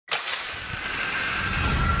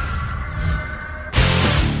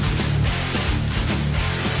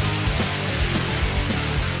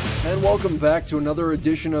and welcome back to another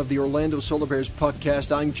edition of the Orlando Solar Bears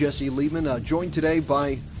PuckCast. I'm Jesse Liebman, joined today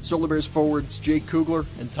by Solar Bears forwards Jake Kugler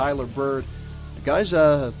and Tyler Bird. Guys,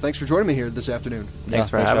 thanks for joining me here this afternoon. Thanks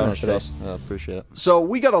for having us today. Appreciate it. So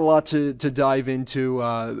we got a lot to dive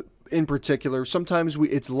into. In particular, sometimes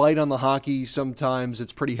it's light on the hockey, sometimes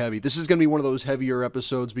it's pretty heavy. This is going to be one of those heavier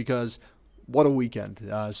episodes because what a weekend.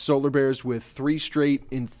 Solar Bears with 3 straight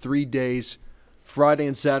in 3 days. Friday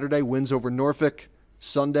and Saturday, wins over Norfolk.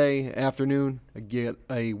 Sunday afternoon, get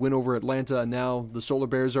a win over Atlanta, and now the Solar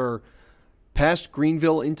Bears are past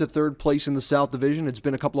Greenville into 3rd place in the South Division. It's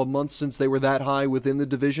been a couple of months since they were that high within the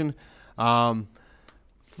division.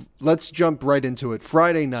 Let's jump right into it.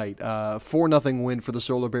 Friday night, 4-0 win for the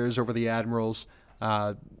Solar Bears over the Admirals.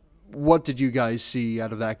 What did you guys see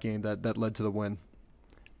out of that game that led to the win?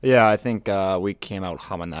 Yeah, I think we came out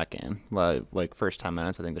humming that game. Like first 10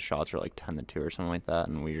 minutes, I think the shots were like 10-2 or something like that,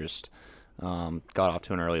 and we just got off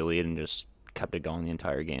to an early lead and just kept it going the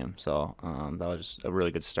entire game. So that was just a really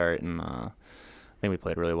good start, and I think we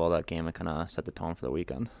played really well that game. It kind of set the tone for the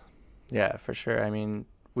weekend. Yeah, for sure. I mean,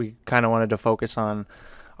 we kind of wanted to focus on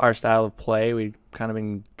our style of play. We'd kind of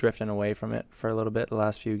been drifting away from it for a little bit the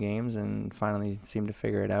last few games and finally seemed to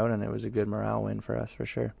figure it out, and it was a good morale win for us for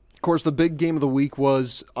sure. Of course, the big game of the week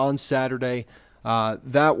was on Saturday.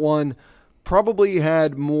 That one probably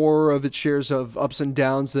had more of its shares of ups and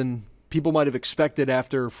downs than people might have expected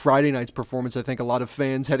after Friday night's performance. I think a lot of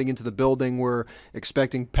fans heading into the building were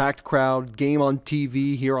expecting packed crowd, game on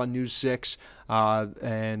TV here on News 6.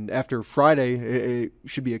 And after Friday, it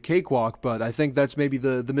should be a cakewalk, but I think that's maybe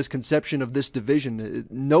the misconception of this division.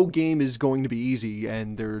 No game is going to be easy,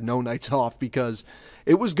 and there are no nights off because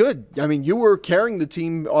it was good. I mean, you were carrying the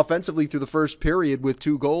team offensively through the first period with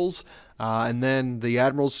 2 goals, and then the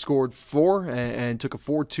Admirals scored 4 and took a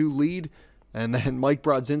 4-2 lead. And then Mike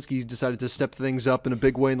Brodzinski decided to step things up in a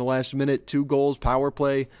big way in the last minute. 2 goals, power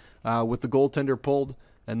play with the goaltender pulled.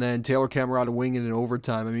 And then Taylor Camerata winging in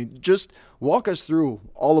overtime. I mean, just walk us through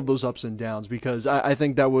all of those ups and downs because I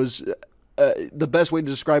think that was the best way to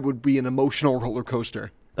describe it would be an emotional roller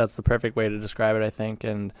coaster. That's the perfect way to describe it, I think.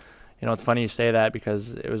 And, you know, it's funny you say that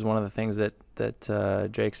because it was one of the things that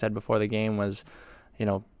Jake said before the game was, you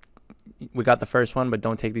know, we got the first one, but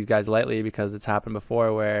don't take these guys lightly because it's happened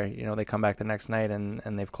before where, you know, they come back the next night and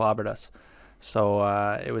they've clobbered us. So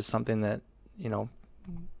it was something that, you know,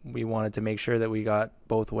 we wanted to make sure that we got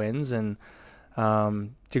both wins. And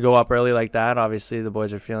to go up early like that, obviously the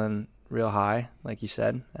boys are feeling real high, like you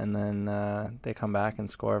said. And then they come back and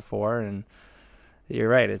score 4. And you're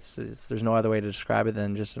right, it's there's no other way to describe it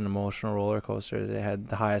than just an emotional roller coaster. They had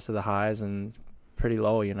the highest of the highs and pretty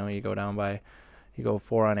low, you know, you go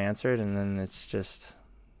 4 unanswered, and then it's just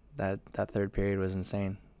that third period was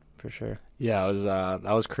insane for sure. Yeah, it was that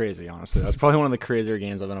was crazy, honestly. That's probably one of the crazier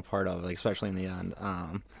games I've been a part of, like especially in the end.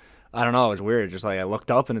 I don't know, it was weird. Just like I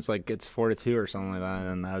looked up and it's like it's 4-2 or something like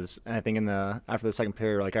that, and I think after the second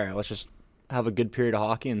period, we're like, all right, let's just have a good period of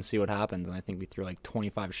hockey and see what happens. And I think we threw like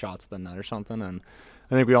 25 shots at the net or something, and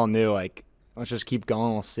I think we all knew like let's just keep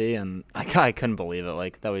going, we'll see. And I couldn't believe it,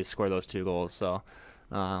 like that we scored those 2 goals. So.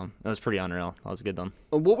 That was pretty unreal. That was good done.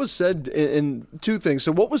 What was said in 2 things?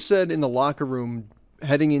 So what was said in the locker room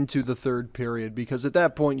heading into the third period? Because at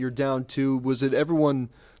that point you're down 2. Was it everyone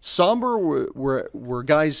somber? Were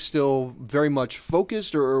guys still very much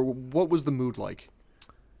focused, or what was the mood like?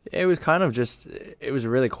 It was kind of just, it was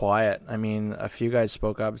really quiet. I mean, a few guys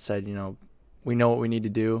spoke up and said, you know, we know what we need to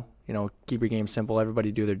do. You know, keep your game simple.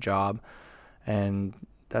 Everybody do their job. And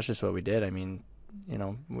that's just what we did. I mean, you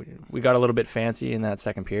know, we got a little bit fancy in that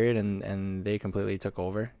second period, and they completely took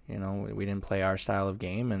over. You know, we didn't play our style of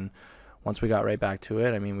game, and once we got right back to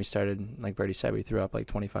it, I mean, we started, like Birdie said, we threw up like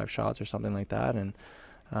 25 shots or something like that, and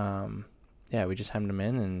yeah, we just hemmed them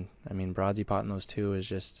in, and I mean, Brodsy potting those 2 is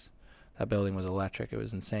just, that building was electric. It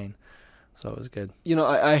was insane. So it was good. You know,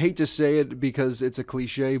 I hate to say it because it's a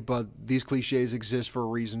cliche, but these cliches exist for a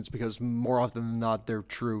reason. It's because more often than not, they're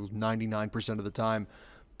true 99% of the time.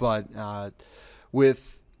 But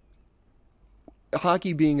with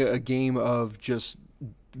hockey being a game of just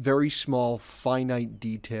very small, finite,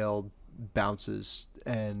 detailed bounces,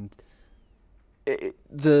 and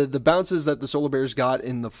the bounces that the Solar Bears got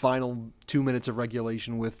in the final 2 minutes of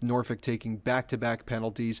regulation with Norfolk taking back-to-back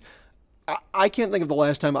penalties, I can't think of the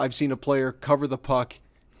last time I've seen a player cover the puck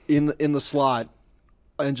in the slot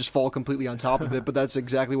and just fall completely on top of it, but that's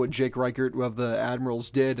exactly what Jake Reichert of the Admirals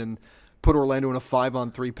did, and put Orlando in a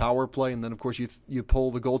 5-on-3 power play, and then, of course, you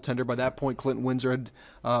pull the goaltender. By that point, Clinton Windsor had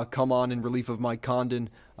come on in relief of Mike Condon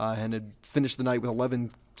and had finished the night with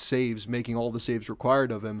 11 saves, making all the saves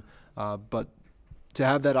required of him. But to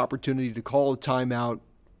have that opportunity to call a timeout,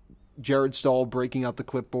 Jared Stahl breaking out the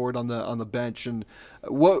clipboard on the bench, and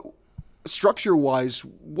what structure wise,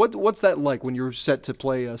 what's that like when you're set to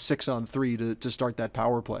play a 6-on-3 to start that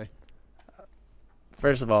power play?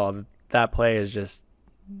 First of all, that play is just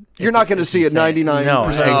you're not going to see it 99%. No,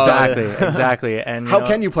 exactly. And how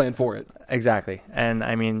can you plan for it? Exactly. And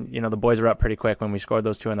I mean, the boys were up pretty quick when we scored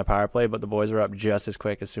those 2 in the power play, but the boys were up just as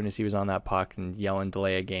quick as soon as he was on that puck and yelling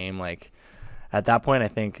delay a game. Like at that point, I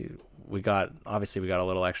think we got a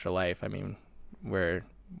little extra life. I mean, we're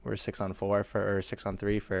 6-on-4 or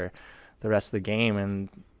 6-on-3 for the rest of the game, and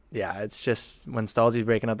yeah, it's just when Stalzy's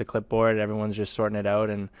breaking out the clipboard, everyone's just sorting it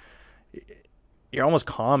out, and you're almost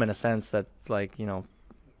calm in a sense that like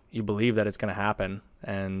you believe that it's going to happen.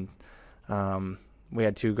 And we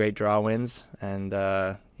had 2 great draw wins, and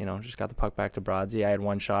just got the puck back to Brodsey. I had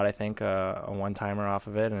 1 shot, I think, a one-timer off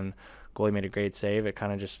of it, and goalie made a great save. It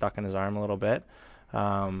kind of just stuck in his arm a little bit.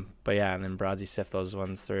 But yeah, and then Brodsey sifted those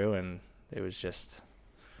ones through, and it was just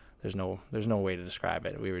there's no way to describe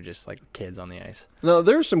it. We were just like kids on the ice. Now,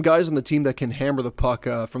 there are some guys on the team that can hammer the puck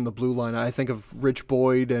from the blue line. I think of Rich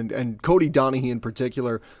Boyd and Cody Donaghy in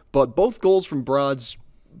particular. But both goals from Brods,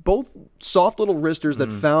 both soft little wristers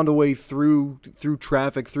that found a way through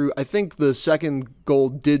traffic. I think the second goal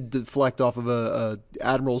did deflect off of a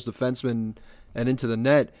Admirals defenseman and into the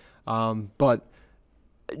net. But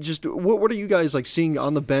just what are you guys like seeing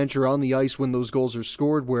on the bench or on the ice when those goals are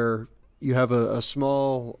scored, where you have a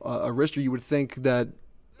small wrister? You would think that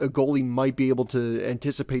a goalie might be able to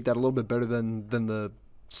anticipate that a little bit better than the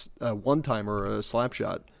one-timer or a slap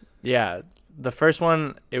shot. Yeah, the first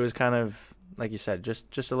one, it was kind of, like you said,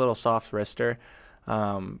 just a little soft wrister.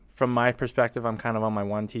 From my perspective, I'm kind of on my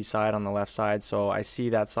 1T side on the left side, so I see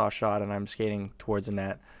that soft shot and I'm skating towards the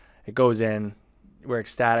net. It goes in. We're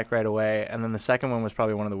ecstatic right away. And then the second one was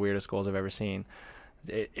probably one of the weirdest goals I've ever seen.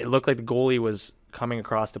 It looked like the goalie was coming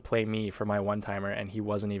across to play me for my one-timer, and he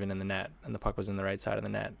wasn't even in the net, and the puck was in the right side of the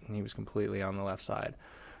net, and he was completely on the left side.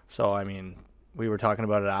 So, I mean, we were talking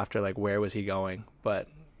about it after, like, where was he going? But,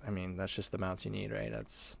 I mean, that's just the mounts you need, right?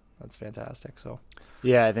 That's fantastic. So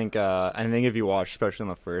yeah, I think if you watch, especially in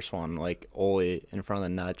the first one, like Ole in front of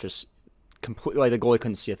the net, just completely, like the goalie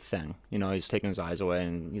couldn't see a thing. He's taking his eyes away,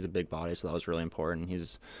 and he's a big body, so that was really important.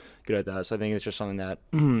 He's good at that. So I think it's just something that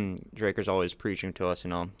Draker's always preaching to us,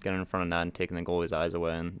 getting in front of net and taking the goalie's eyes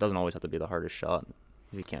away, and it doesn't always have to be the hardest shot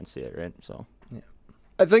if you can't see it, right? So yeah,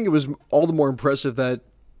 I think it was all the more impressive that,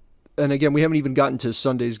 and again, we haven't even gotten to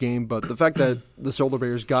Sunday's game, but the fact that the Solar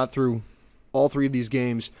Bears got through all 3 of these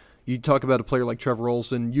games. You talk about a player like Trevor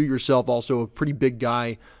Olson, you yourself also a pretty big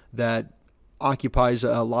guy that occupies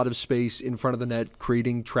a lot of space in front of the net,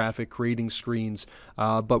 creating traffic, creating screens.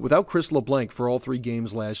 But without Chris LeBlanc for all 3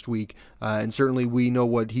 games last week, and certainly we know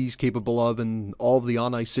what he's capable of in all of the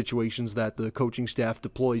on-ice situations that the coaching staff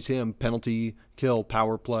deploys him, penalty, kill,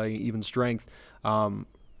 power play, even strength.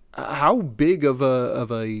 How big of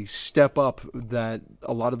a step up that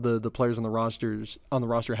a lot of the players on the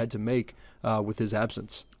roster had to make with his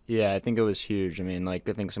absence? Yeah, I think it was huge. I mean, I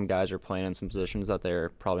think some guys are playing in some positions that they're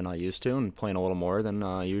probably not used to and playing a little more than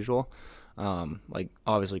usual.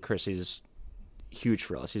 Obviously, Chris, he's huge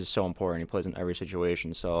for us. He's so important. He plays in every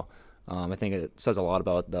situation. So I think it says a lot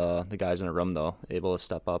about the guys in the room, though, able to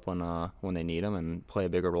step up when they need him and play a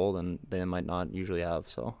bigger role than they might not usually have.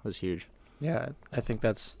 So it was huge. Yeah, I think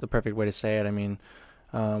that's the perfect way to say it. I mean,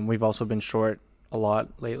 we've also been short a lot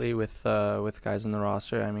lately with guys in the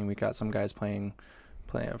roster. I mean, we got some guys playing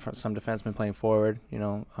some defensemen playing forward.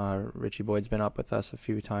 Richie Boyd's been up with us a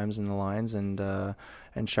few times in the lines, and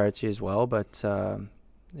Shartsy as well. But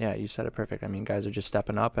yeah, you said it perfect. I mean, guys are just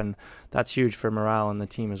stepping up, and that's huge for morale on the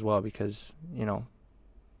team as well, because you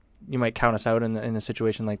might count us out in a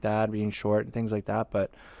situation like that, being short and things like that,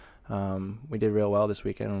 but we did real well this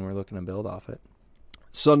weekend, and we're looking to build off it.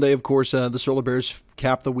 Sunday, of course, the Solar Bears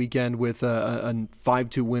capped the weekend with a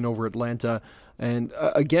 5-2 win over Atlanta. And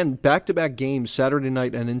again, back-to-back games, Saturday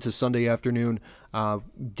night and into Sunday afternoon,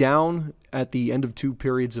 down at the end of 2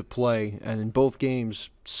 periods of play. And in both games,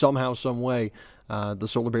 somehow, some way, the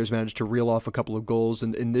Solar Bears managed to reel off a couple of goals.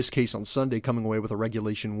 And in this case, on Sunday, coming away with a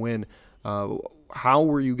regulation win. How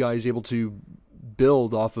were you guys able to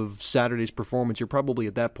build off of Saturday's performance? You're probably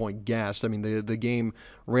at that point gassed. I mean, the game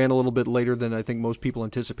ran a little bit later than I think most people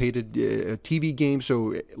anticipated. A TV game,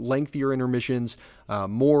 so lengthier intermissions,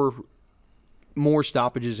 more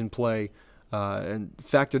stoppages in play, and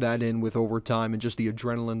factor that in with overtime and just the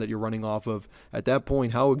adrenaline that you're running off of. At that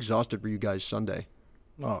point, how exhausted were you guys Sunday?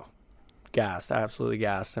 Oh, gassed, absolutely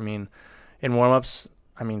gassed. I mean, in warm-ups,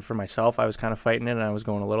 for myself, I was kind of fighting it, and I was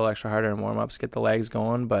going a little extra harder in warm-ups, get the legs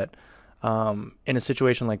going, but in a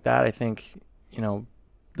situation like that, I think,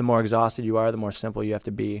 the more exhausted you are, the more simple you have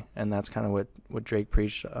to be, and that's kind of what Drake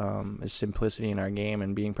preached, is simplicity in our game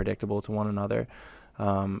and being predictable to one another.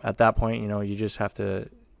 At that point, you just have to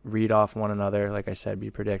read off one another, like I said, be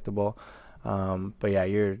predictable. But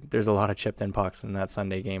yeah, there's a lot of chipped in pucks in that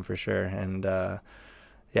Sunday game for sure, and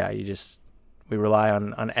we rely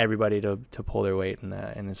on everybody to pull their weight in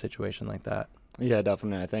a situation like that. Yeah,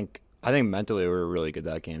 definitely. I think mentally we were really good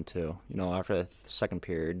that game too. After the second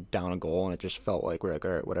period, down a goal, and it just felt like we're like,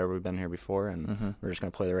 all right, whatever, we've been here before, and we're just gonna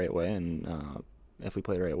play the right way. And if we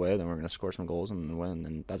play the right way, then we're gonna score some goals and win.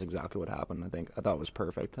 And that's exactly what happened. I thought it was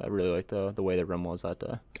perfect. I really liked the way the rim was that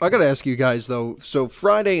day. I got to ask you guys, though. So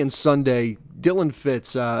Friday and Sunday, Dylan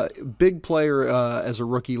Fitz, big player as a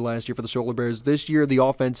rookie last year for the Solar Bears. This year, the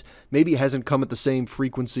offense maybe hasn't come at the same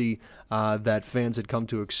frequency that fans had come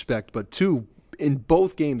to expect, but in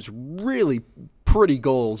both games, really pretty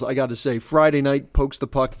goals, I got to say. Friday night, pokes the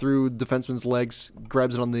puck through defenseman's legs,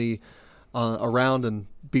 grabs it on the around and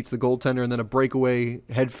beats the goaltender, and then a breakaway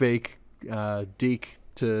head fake deke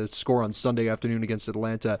to score on Sunday afternoon against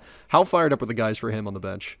Atlanta. How fired up were the guys for him on the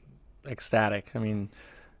bench? Ecstatic. I mean,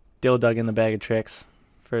 Dill dug in the bag of tricks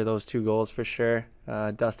for those 2 goals for sure.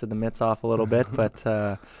 Dusted the mitts off a little bit, but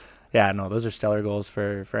those are stellar goals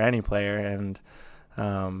for any player, and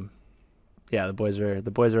the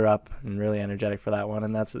boys are up and really energetic for that one,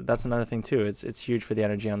 and that's another thing too. It's huge for the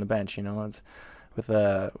energy on the bench. It's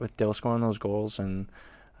with Dill scoring those goals, and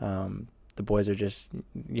the boys are just,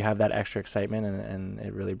 you have that extra excitement, and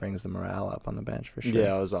it really brings the morale up on the bench for sure.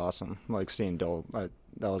 Yeah, it was awesome. Like seeing Dill,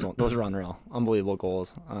 those were unreal, unbelievable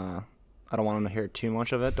goals. I don't want him to hear too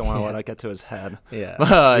much of it. Don't want to let it get to his head.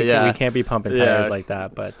 Yeah, we can't be pumping tires like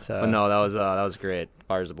that. But no, that was great.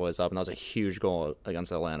 Fires the boys up, and that was a huge goal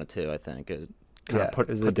against Atlanta too. I think it kind of put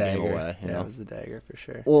the game away. It was the dagger for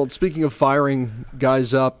sure. Well, speaking of firing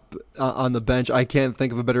guys up on the bench, I can't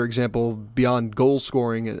think of a better example beyond goal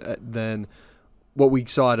scoring than what we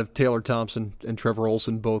saw out of Taylor Thompson and Trevor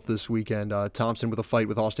Olson both this weekend. Thompson with a fight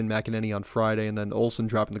with Austin McEnany on Friday, and then Olson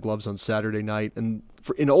dropping the gloves on Saturday night. And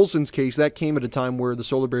in Olson's case, that came at a time where the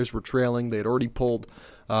Solar Bears were trailing. They had already pulled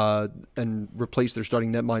and replaced their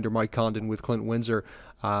starting netminder Mike Condon with Clint Windsor.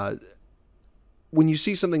 When you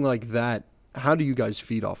see something like that, how do you guys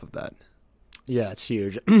feed off of that? Yeah, it's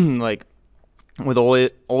huge. Like with Ole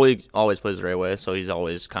always plays the right way, so he's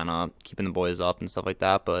always kind of keeping the boys up and stuff like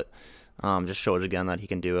that. But just shows again that he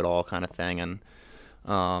can do it all kind of thing. And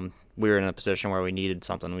we were in a position where we needed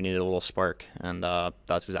something. We needed a little spark, and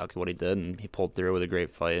that's exactly what he did. And he pulled through with a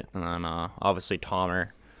great fight. And then obviously Tomer,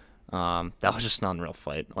 that was just an unreal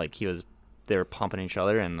fight. Like they were pumping each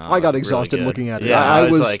other, and I got exhausted really looking at it. Yeah,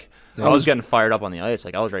 I was getting fired up on the ice.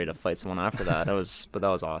 Like I was ready to fight someone after that. But that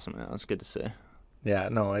was awesome. Man. It was good to see. Yeah,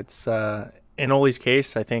 no, it's in Ole's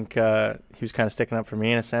case, I think he was kind of sticking up for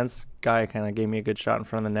me in a sense. Guy kind of gave me a good shot in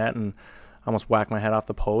front of the net and almost whacked my head off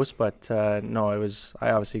the post. But no, I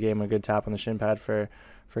obviously gave him a good tap on the shin pad for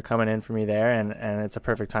coming in for me there, and it's a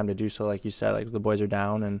perfect time to do so. Like you said, like the boys are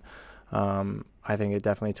down, and I think it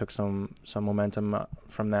definitely took some momentum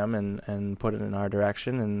from them and put it in our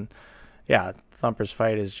direction. And yeah, Thumper's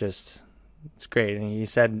fight is just, it's great. And he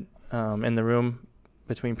said in the room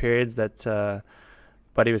between periods that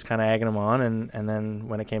Buddy was kind of egging him on, and then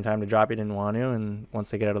when it came time to drop, he didn't want to. And once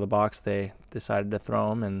they get out of the box, they decided to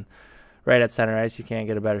throw him. And right at center ice, you can't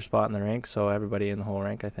get a better spot in the rink. So everybody in the whole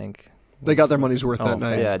rink, I think, they got their money's worth that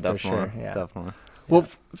night. Yeah, definitely. Sure. Yeah. Definitely. Well,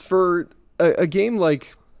 for a game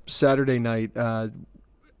like Saturday night,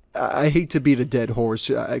 I hate to beat a dead horse,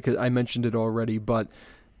 'cause I mentioned it already, but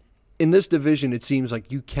in this division, it seems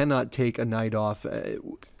like you cannot take a night off.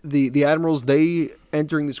 The Admirals, they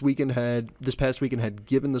entering this past weekend had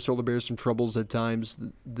given the Solar Bears some troubles at times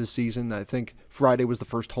this season. I think Friday was the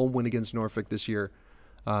first home win against Norfolk this year.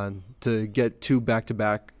 To get 2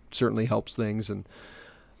 back-to-back certainly helps things,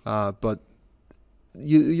 but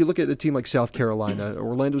you look at a team like South Carolina.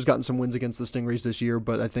 Orlando's gotten some wins against the Stingrays this year,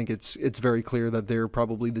 but I think it's very clear that they're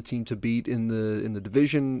probably the team to beat in the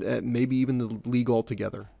division, maybe even the league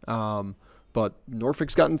altogether. But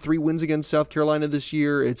Norfolk's gotten 3 wins against South Carolina this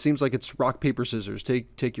year. It seems like it's rock, paper, scissors.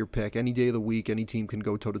 Take your pick. Any day of the week, any team can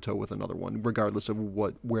go toe-to-toe with another one, regardless of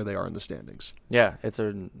where they are in the standings. Yeah, it's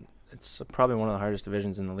probably one of the hardest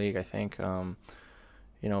divisions in the league, I think.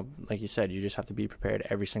 Like you said, you just have to be prepared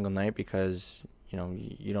every single night because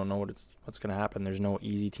you don't know what's going to happen. There's no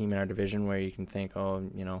easy team in our division where you can think,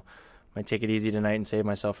 might take it easy tonight and save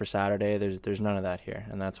myself for Saturday. There's none of that here,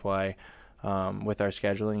 and that's why with our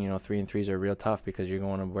scheduling, 3-3s are real tough because you're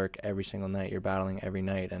going to work every single night. You're battling every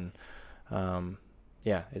night, and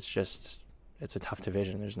it's it's a tough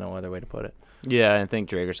division. There's no other way to put it. Yeah, I think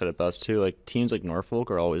Drager said it best too. Like teams like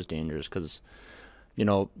Norfolk are always dangerous because,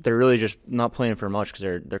 they're really just not playing for much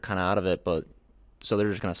because they're kind of out of it. But so they're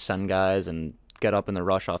just gonna send guys and get up in the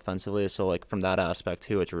rush offensively. So like from that aspect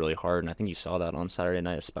too, it's really hard. And I think you saw that on Saturday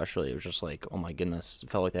night especially. It was just like, oh my goodness, it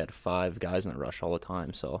felt like they had 5 guys in the rush all the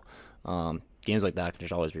time. So games like that can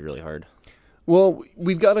just always be really hard. Well,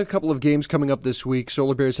 we've got a couple of games coming up this week.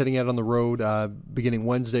 Solar Bears heading out on the road. Beginning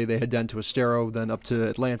Wednesday, they head down to Estero, then up to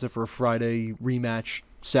Atlanta for a Friday rematch.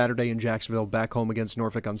 Saturday in Jacksonville, back home against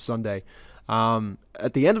Norfolk on Sunday.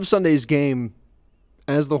 At the end of Sunday's game,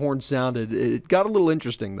 as the horn sounded, it got a little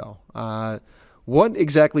interesting, though. What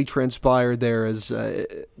exactly transpired there as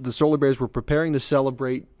the Solar Bears were preparing to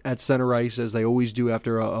celebrate at center ice, as they always do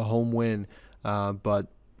after a home win, but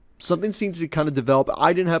something seemed to kind of develop.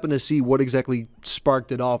 I didn't happen to see what exactly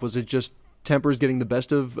sparked it off. Was it just tempers getting the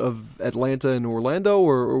best of Atlanta and Orlando,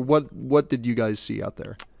 or what did you guys see out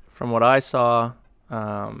there? From what I saw,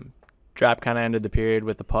 Drap kind of ended the period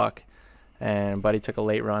with the puck, and Buddy took a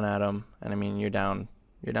late run at him. And I mean, you're down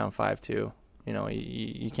 5-2.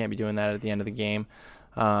 You can't be doing that at the end of the game.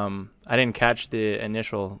 I didn't catch the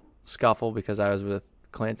initial scuffle because I was with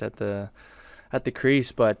Clint at the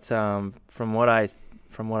crease, but from what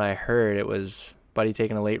I heard, it was Buddy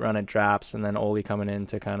taking a late run at Draps, and then Ole coming in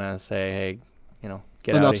to kind of say, hey,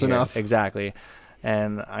 get out of here. Enough. Exactly.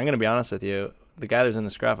 And I'm going to be honest with you, the guy that was in the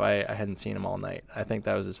scruff, I hadn't seen him all night. I think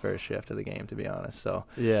that was his first shift of the game, to be honest. So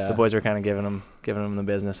yeah, the boys were kind of giving him the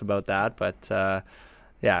business about that. But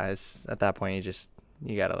it's at that point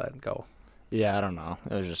you got to let it go. Yeah, I don't know.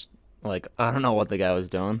 It was just like, I don't know what the guy was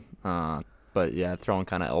doing. But yeah, throwing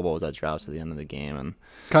kind of elbows at Drafts at the end of the game and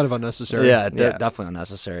kind of unnecessary. Yeah, definitely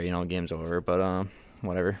unnecessary. Game's over, but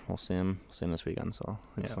whatever. We'll see him this weekend, so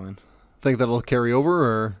it's fine. Think that'll carry over,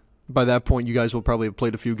 or by that point you guys will probably have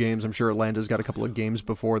played a few games. I'm sure Atlanta's got a couple of games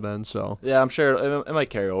before then, so yeah, I'm sure it might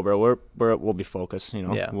carry over. We'll be focused. We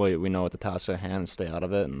know what the tasks at hand and stay out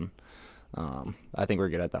of it, and I think we're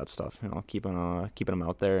good at that stuff. Keeping them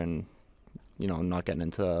out there and not getting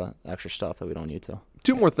into extra stuff that we don't need to.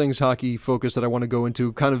 2 more things hockey focused that I want to go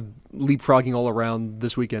into, kind of leapfrogging all around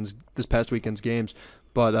this past weekend's games.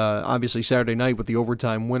 But obviously Saturday night with the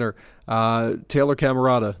overtime winner, Taylor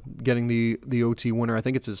Camerata getting the OT winner. I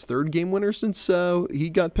think it's his 3rd game winner since he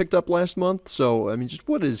got picked up last month. So, I mean, just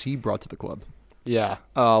what has he brought to the club? Yeah,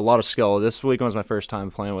 a lot of skill. This weekend was my first time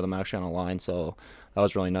playing with him actually on a line, so that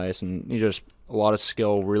was really nice. And he just a lot of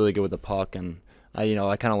skill, really good with the puck. And I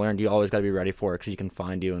kind of learned you always got to be ready for it because he can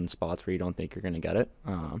find you in spots where you don't think you're going to get it.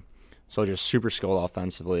 So just super skilled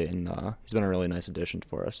offensively, and he's been a really nice addition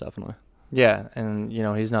for us, definitely. Yeah, and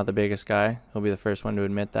he's not the biggest guy. He'll be the first one to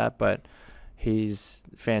admit that, but he's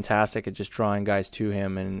fantastic at just drawing guys to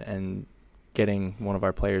him and getting one of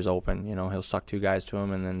our players open. He'll suck 2 guys to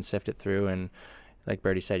him and then sift it through, and like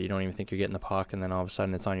Bertie said, you don't even think you're getting the puck, and then all of a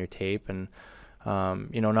sudden it's on your tape. And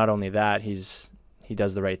not only that, he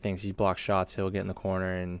does the right things. He blocks shots. He'll get in the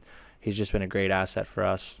corner, and he's just been a great asset for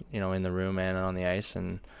us, in the room and on the ice.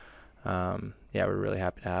 And we're really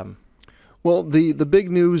happy to have him. Well, the big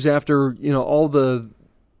news after all the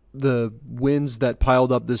wins that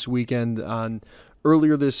piled up this weekend,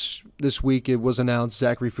 earlier this week it was announced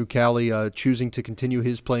Zachary Fucali choosing to continue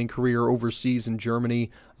his playing career overseas in Germany.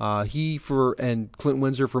 And Clint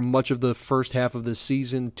Windsor for much of the first half of this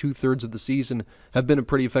season, 2/3 of the season, have been a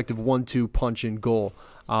pretty effective 1-2 punch in goal.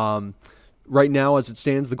 Right now, as it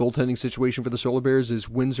stands, the goaltending situation for the Solar Bears is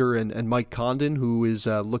Windsor and Mike Condon, who is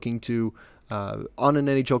looking to, on an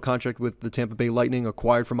NHL contract with the Tampa Bay Lightning,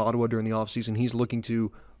 acquired from Ottawa during the offseason. He's looking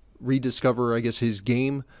to rediscover, I guess, his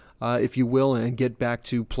game, if you will, and get back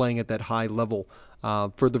to playing at that high level.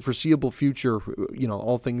 For the foreseeable future,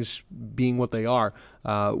 all things being what they are,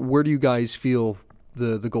 where do you guys feel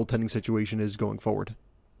the goaltending situation is going forward?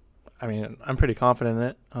 I mean, I'm pretty confident in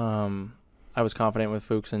it. I was confident with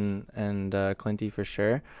Fuchs and Clinty for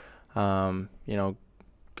sure.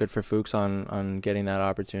 Good for Fuchs on getting that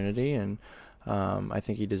opportunity, and I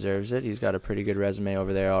think he deserves it. He's got a pretty good resume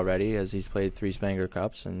over there already, as he's played 3 Spengler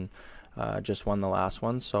Cups and just won the last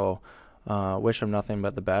one. So wish him nothing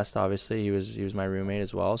but the best. Obviously, he was my roommate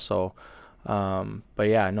as well. So, but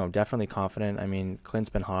yeah, no, definitely confident. I mean, Clint's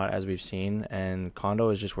been hot, as we've seen, and Kondo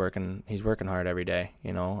is just working. He's working hard every day.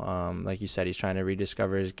 Like you said, he's trying to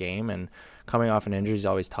rediscover his game, and coming off an injury is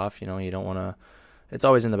always tough. You don't want to. It's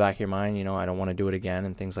always in the back of your mind. I don't want to do it again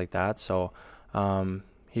and things like that. So.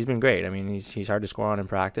 He's been great. I mean, he's hard to score on in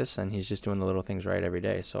practice, and he's just doing the little things right every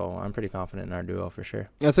day. So I'm pretty confident in our duo for sure.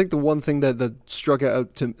 I think the one thing that stuck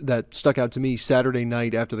out to me Saturday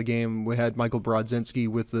night after the game, we had Michael Brodzinski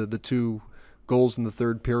with the 2 goals in the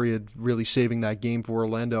third period, really saving that game for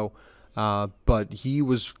Orlando. But he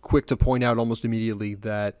was quick to point out almost immediately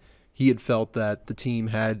that he had felt that the team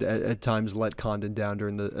had at times let Condon down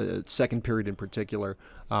during the second period in particular.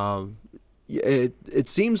 It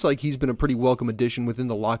seems like he's been a pretty welcome addition within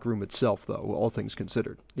the locker room itself, though, all things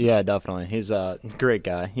considered. Yeah, definitely. He's a great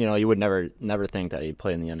guy. You know, you would never think that he'd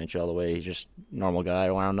play in the NHL the way he's just a normal guy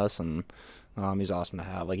around us, and he's awesome to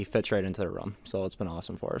have. Like, he fits right into the room, so it's been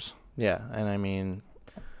awesome for us. Yeah, and I mean,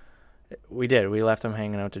 we did. We left him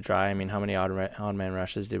hanging out to dry. I mean, how many odd man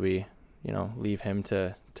rushes did we, leave him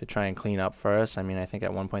to try and clean up for us? I mean, I think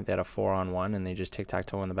at one point they had a 4-on-1, and they just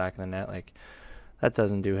tic-tac-toe in the back of the net. Like, that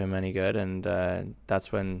doesn't do him any good, and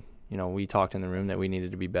that's when, we talked in the room that we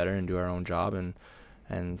needed to be better and do our own job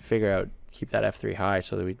and figure out, keep that F3 high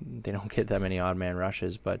so that they don't get that many odd man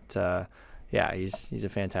rushes. But yeah, he's a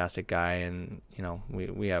fantastic guy, and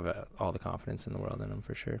we have all the confidence in the world in him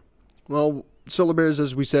for sure. Well, Solar Bears,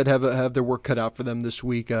 as we said, have their work cut out for them this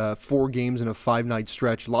week. 4 games in a 5-night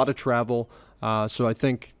stretch, a lot of travel. So I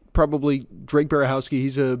think probably Drake Barahowski,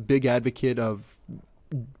 he's a big advocate of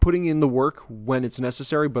putting in the work when it's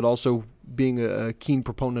necessary, but also being a keen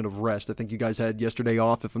proponent of rest. I think you guys had yesterday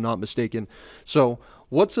off, if I'm not mistaken. So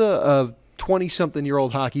what's a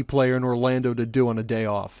 20-something-year-old hockey player in Orlando to do on a day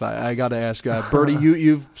off? I got to ask, Bertie,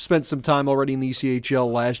 you've spent some time already in the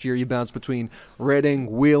ECHL last year. You bounced between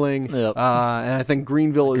Reading, Wheeling, yep. And I think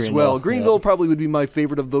Greenville as well. Greenville yep. probably would be my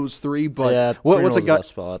favorite of those 3, but yeah, what's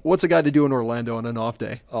a guy to do in Orlando on an off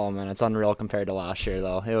day? Oh, man, it's unreal compared to last year,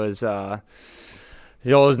 though. It was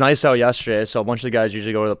it was nice out yesterday, so a bunch of the guys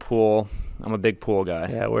usually go to the pool. I'm a big pool guy.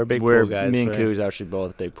 Yeah, we're big pool guys. Me and Coog's actually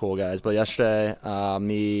both big pool guys. But yesterday,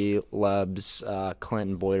 me, Lebs, Clint,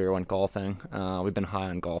 and Boyder went golfing. We've been high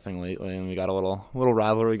on golfing lately, and we got a little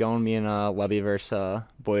rivalry going. Me and Levy versus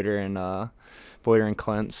Boyder and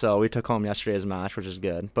Clint. So we took home yesterday's match, which is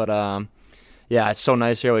good. But yeah, it's so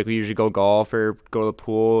nice here. Like, we usually go golf or go to the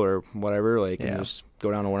pool or whatever. Like, and just go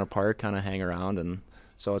down to Winter Park, kind of hang around, and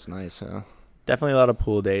so it's nice. Definitely a lot of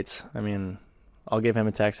pool dates. I mean, I'll give him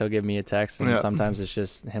a text, he'll give me a text, and sometimes it's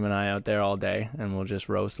just him and I out there all day, and we'll just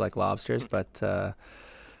roast like lobsters. But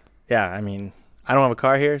yeah, I mean, I don't have a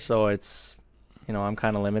car here, so it's, I'm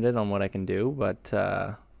kind of limited on what I can do, but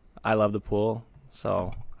I love the pool,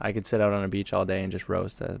 so I could sit out on a beach all day and just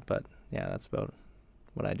roast it. But yeah, that's about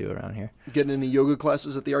what I do around here. Getting any yoga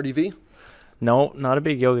classes at the RDV? No, not a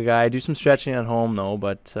big yoga guy. I do some stretching at home, though,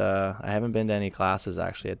 but I haven't been to any classes,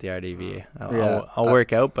 actually, at the RDV. I'll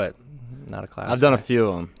work out, but not a class. I've done a few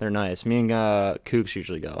of them. They're nice. Me and Kooks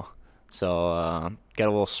usually go. So get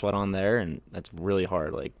a little sweat on there, and that's really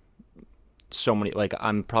hard. Like, so many, like,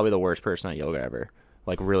 I'm probably the worst person at yoga ever.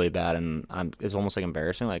 Like, really bad, and it's almost like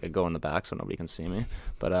embarrassing. Like, I go in the back so nobody can see me.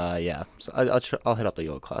 But yeah, so I'll hit up the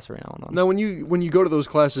yoga class every now and then. Now, when you go to those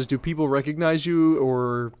classes, do people recognize you,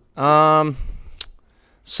 or?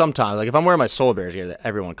 Sometimes, like, if I'm wearing my Solar Bears gear,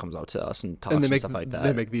 everyone comes up to us and talks and stuff like that.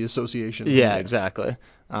 They make the association. Yeah, exactly.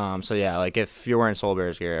 So yeah, like, if you're wearing Solar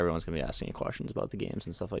Bears gear, everyone's gonna be asking you questions about the games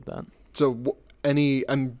and stuff like that. So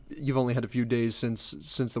you've only had a few days since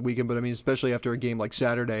the weekend, but I mean, especially after a game like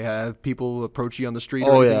Saturday, have people approach you on the street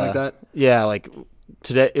or anything like that? Yeah, like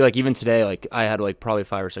today, like even today, like I had like probably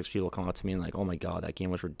 5 or 6 people come up to me and like, oh my god, that game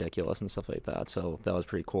was ridiculous and stuff like that. So that was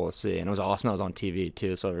pretty cool to see, and it was awesome. I was on TV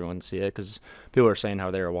too, so everyone could see it because people were saying how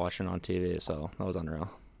they were watching on TV. So that was unreal.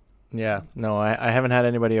 Yeah, no, I haven't had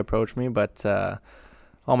anybody approach me, but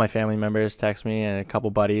all my family members text me and a couple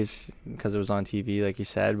buddies because it was on TV, like you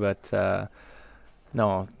said. But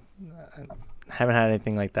no, I haven't had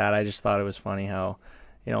anything like that. I just thought it was funny how,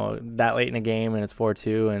 that late in a game and it's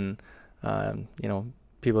 4-2 and,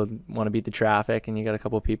 people want to beat the traffic and you got a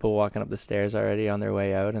couple people walking up the stairs already on their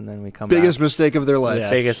way out, and then we come biggest back. Mistake of their life.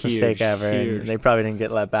 Yeah, biggest mistake ever. And they probably didn't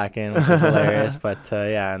get let back in, which is hilarious. But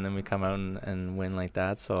yeah, and then we come out and win like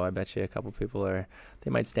that. So I bet you a couple people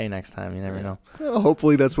they might stay next time. You never know. Well,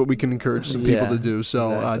 hopefully that's what we can encourage some people to do.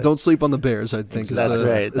 So exactly. Don't sleep on the Bears, I think that's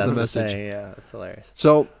right. That's the message. Yeah, that's hilarious.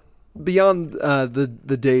 So beyond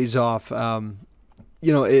the days off,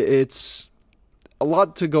 it's a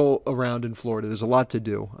lot to go around in Florida. There's a lot to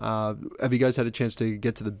do. Have you guys had a chance to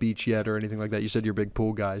get to the beach yet or anything like that? You said you're a big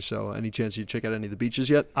pool guy, so any chance you check out any of the beaches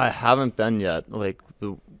yet? I haven't been yet. Like,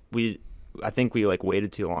 I think we like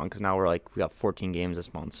waited too long because now we got 14 games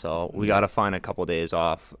this month, so we got to find a couple days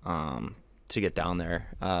off to get down there.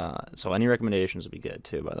 So any recommendations would be good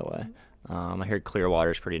too, by the way. I heard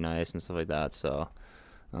Clearwater's pretty nice and stuff like that, so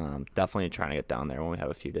definitely trying to get down there when we have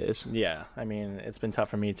a few days. Yeah, I mean, it's been tough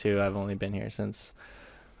for me too. I've only been here since,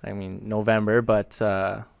 November, but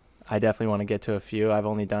I definitely want to get to a few. I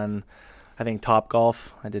I think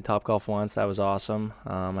Topgolf. I did Topgolf once. That was awesome.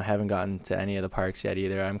 I haven't gotten to any of the parks yet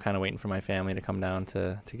either. I'm kind of waiting for my family to come down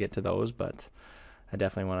to get to those, but I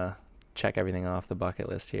definitely want to check everything off the bucket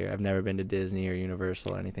list here. I've never been to Disney or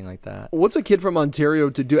Universal or anything like that. What's a kid from Ontario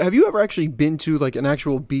to do? Have you ever actually been to like an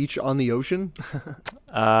actual beach on the ocean?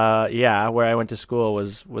 Yeah, where I went to school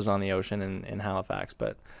was on the ocean in Halifax,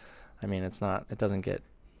 but I mean, it doesn't get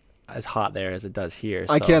as hot there as it does here.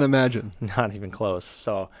 So I can't imagine. Not even close.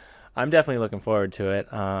 So I'm definitely looking forward to it.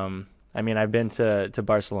 I mean, I've been to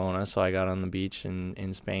Barcelona, so I got on the beach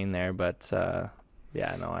in Spain there, but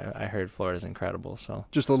yeah, no, I heard Florida's incredible. So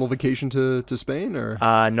Just a little vacation to Spain, or?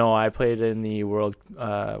 No, I played in the World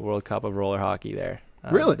Cup of roller hockey there.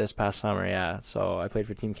 Really? This past summer, yeah. So I played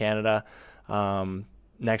for Team Canada.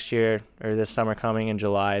 Next year, or this summer coming in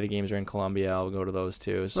July, the games are in Colombia. I'll go to those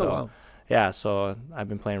too. So wow. yeah, so I've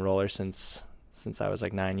been playing roller since I was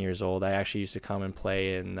like 9 years old. I actually used to come and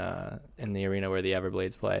play in the arena where the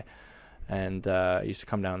Everblades play, and I used to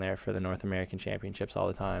come down there for the North American Championships all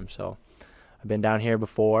the time. So I've been down here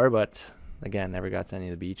before, but again, never got to any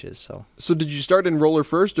of the beaches. So did you start in roller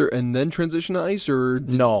first, and then transition to ice, or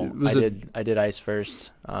no? I did ice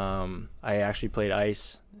first. I actually played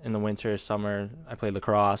ice in the winter, summer. I played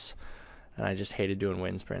lacrosse, and I just hated doing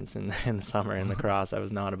wind sprints in the summer in lacrosse. I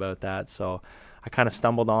was not about that. So I kind of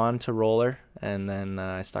stumbled on to roller, and then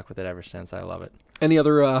I stuck with it ever since. I love it. Any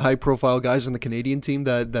other high-profile guys on the Canadian team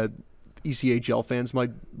that ECHL fans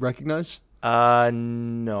might recognize?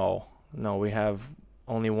 No. We have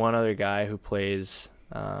only one other guy who plays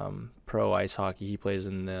pro ice hockey. He plays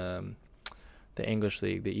in the English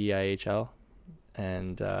league, the EIHL,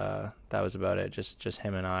 and that was about it. Just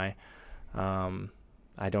him and I.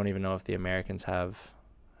 I don't even know if the Americans have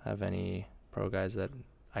any pro guys that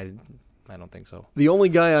I don't think so. The only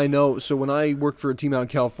guy I know, so when I worked for a team out in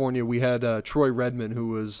California, we had Troy Redmond, who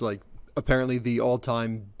was like apparently the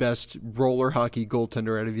all-time best roller hockey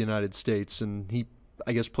goaltender out of the United States, and he,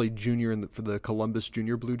 I guess, played junior for the Columbus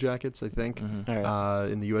Junior Blue Jackets, I think,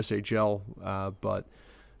 Mm-hmm. in the USHL, but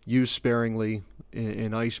used sparingly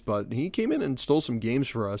in ice. But he came in and stole some games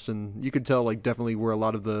for us, and you could tell like definitely where a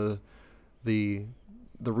lot of the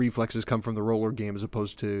reflexes come from the roller game as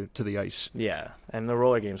opposed to the ice. Yeah, and the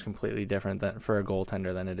roller game is completely different for a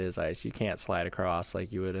goaltender than it is ice. You can't slide across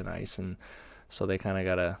like you would in ice, and so they kind of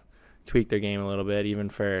got to tweak their game a little bit. Even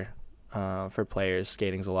for players,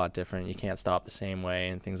 skating's a lot different. You can't stop the same way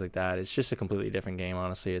and things like that. It's just a completely different game,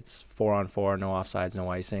 honestly. It's 4-on-4, no offsides, no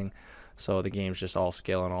icing. So the game's just all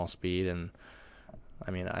skill and all speed, and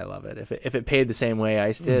I mean, I love it. If it paid the same way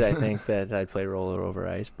ice did, I think that I'd play roller over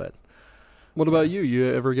ice, but... What about you?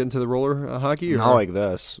 You ever get into the roller hockey? Or? Not like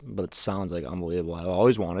this, but it sounds like unbelievable. I've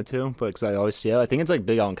always wanted to, but because I always see it, I think it's like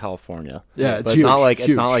big out in California. Yeah, but huge, it's not like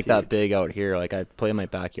huge. that big out here. Like I play in my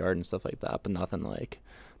backyard and stuff like that, but nothing like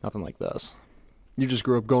this. You just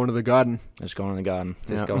grew up going to the Garden. Just going in the garden.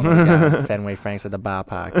 Just Yeah. going to the guy, Fenway Franks at the bar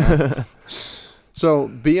park. Huh? So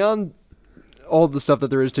beyond all the stuff that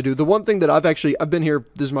there is to do, the one thing that I've been here,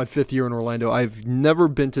 this is my 5th year in Orlando, I've never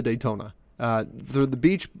been to Daytona. The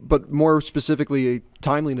beach, but more specifically,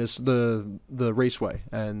 timeliness, the raceway,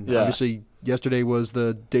 and Yeah. obviously yesterday was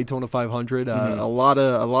the Daytona 500. A lot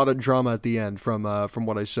of drama at the end from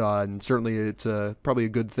what I saw, and certainly it's probably a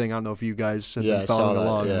good thing. I don't know if you guys have Yeah, been I saw following that,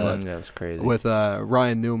 along, yeah. but That's crazy. with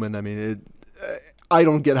Ryan Newman, I mean, I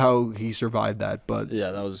don't get how he survived that, but Yeah,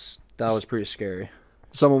 that was pretty scary.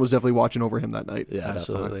 someone was definitely watching over him that night. Yeah,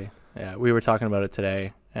 Absolutely. Yeah, we were talking about it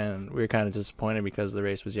today, and we were kind of disappointed because the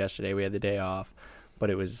race was yesterday. We had the day off, but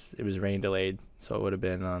it was rain delayed, so it would have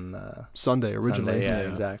been on Sunday originally. Sunday. Yeah,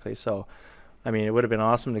 exactly. So, I mean, it would have been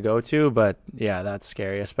awesome to go to, but yeah, that's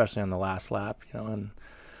scary, especially on the last lap, and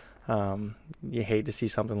you hate to see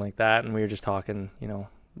something like that. And we were just talking,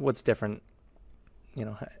 what's different.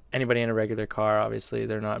 Anybody in a regular car, obviously,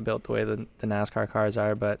 they're not built the way the NASCAR cars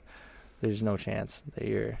are, but there's no chance that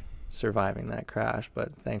you're surviving that crash.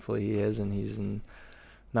 But thankfully he is, and he's in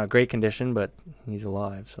not great condition, but he's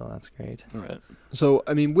alive, so that's great. Right. So,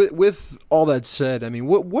 I mean, with all that said, I mean,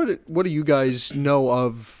 what do you guys know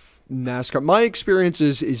of NASCAR? My experience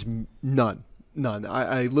is none.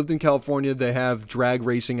 I lived in California. They have drag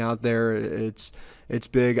racing out there. It's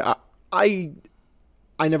big.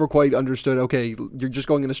 I never quite understood, okay, you're just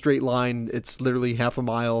going in a straight line. It's literally half a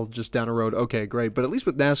mile just down a road. Okay, great. But at least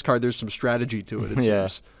with NASCAR, there's some strategy to it, it Yeah.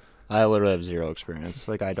 seems. I literally have zero experience.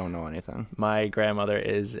 Like, I don't know anything. My grandmother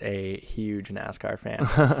is a huge NASCAR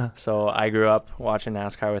fan. So I grew up watching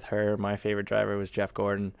NASCAR with her. My favorite driver was Jeff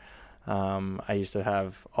Gordon. I used to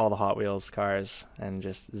have all the Hot Wheels cars and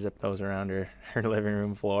just zip those around her living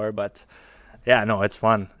room floor. But, yeah, no, it's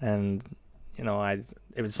fun. And,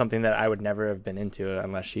 it was something that I would never have been into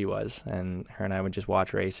unless she was. And her and I would just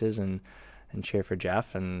watch races and cheer for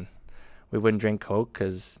Jeff. And we wouldn't drink Coke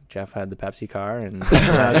because Jeff had the Pepsi car. And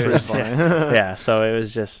That's pretty funny. yeah, so it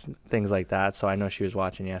was just things like that. So I know she was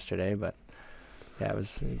watching yesterday, but yeah, it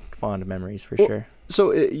was fond memories for sure.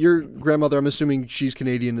 So your grandmother, I'm assuming she's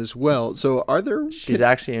Canadian as well. So are there? She's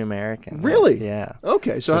actually American. Really? Yeah.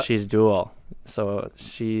 Okay. So she's dual. So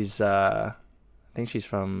she's, I think she's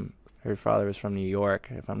from, her father was from New York,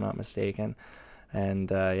 if I'm not mistaken. And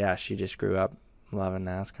yeah, she just grew up loving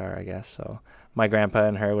NASCAR, I guess. So my grandpa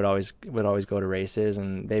and her would always go to races,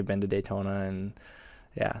 and they've been to Daytona, and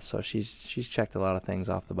yeah, so she's checked a lot of things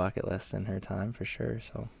off the bucket list in her time for sure.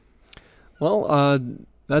 So, well,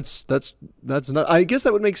 that's not. I guess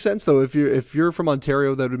that would make sense though. If you're from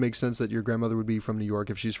Ontario, that would make sense that your grandmother would be from New York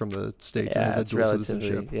if she's from the States and has that dual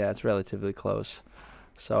citizenship. Yeah, it's relatively close.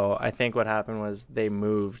 So I think what happened was they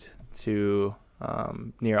moved to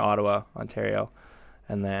near Ottawa, Ontario,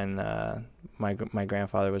 and then my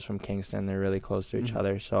grandfather was from Kingston. They're really close to each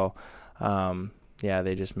other. So yeah,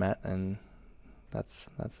 they just met, and that's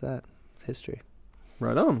that. It's history.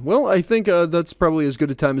 Right on. Well, I think that's probably as good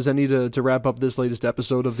a time as any to wrap up this latest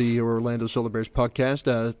episode of the Orlando Solar Bears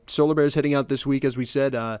PuckCast. Solar Bears heading out this week, as we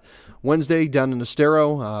said, Wednesday down in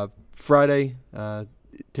Estero, Friday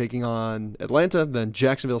taking on Atlanta, then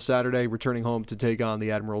Jacksonville Saturday, returning home to take on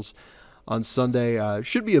the Admirals on Sunday.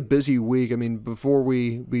 Should be a busy week. I mean, before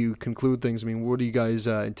we conclude things, I mean, what are you guys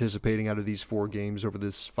anticipating out of these 4 games over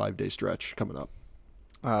this 5-day stretch coming up?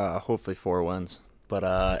 Hopefully 4 wins. But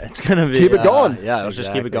it's going to be... Keep it going. Yeah, let's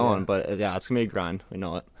just keep it going. Yeah. But yeah, it's going to be a grind. We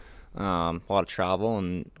know it. A lot of travel,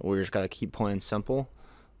 and we just got to keep playing simple,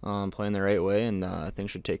 playing the right way, and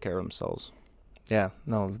things should take care of themselves. Yeah,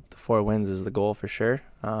 no, the 4 wins is the goal for sure.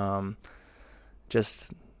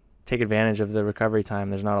 Just take advantage of the recovery time.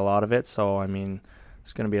 There's not a lot of it, so, I mean,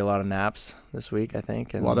 there's going to be a lot of naps this week, I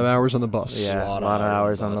think. And a lot of hours on the bus. Yeah, a lot of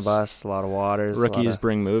hours on the bus, a lot of waters. Rookies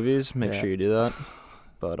bring movies. Make sure you do that.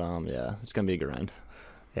 But, yeah, it's going to be a grind.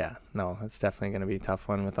 Yeah, no, it's definitely going to be a tough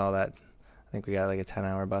one with all that. I think we got like a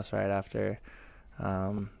 10-hour bus ride after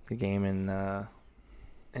the game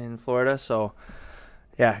in Florida. So,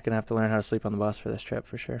 yeah, going to have to learn how to sleep on the bus for this trip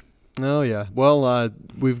for sure. Oh yeah. Well,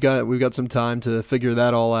 we've got some time to figure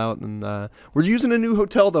that all out, and we're using a new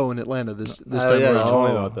hotel though in Atlanta this time yeah, around. you told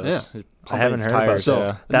me about this. Yeah. I haven't heard about it.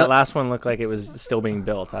 So that last one looked like it was still being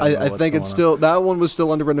built. I think it's still that one was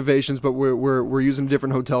still under renovations, but we're using a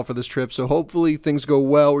different hotel for this trip. So hopefully things go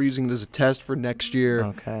well. We're using it as a test for next year.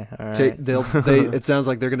 Okay, all right. It sounds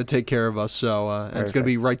like they're going to take care of us. So and it's going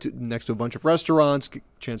to be next to a bunch of restaurants.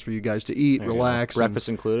 Chance for you guys to eat, relax. Breakfast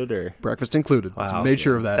included, or breakfast included. Wow. So made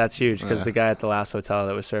sure of that. That's huge because the guy at the last hotel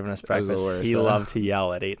that was serving us breakfast, he loved to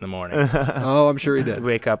yell at 8 in the morning. Oh, I'm sure he did.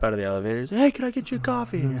 Wake up out of the elevators. Hey, can I get you a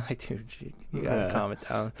coffee? And you're like, dude, you gotta calm it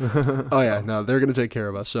down. Oh yeah, no, they're gonna take care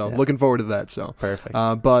of us. So looking forward to that. So perfect.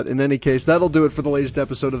 But in any case, that'll do it for the latest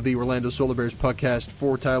episode of the Orlando Solar Bears PuckCast.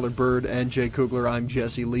 For Tyler Bird and Jay Kugler, I'm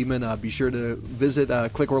Jesse Lehman. Be sure to visit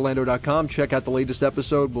clickorlando.com. Check out the latest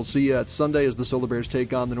episode. We'll see you at Sunday as the Solar Bears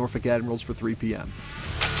take on the Norfolk Admirals for 3 p.m.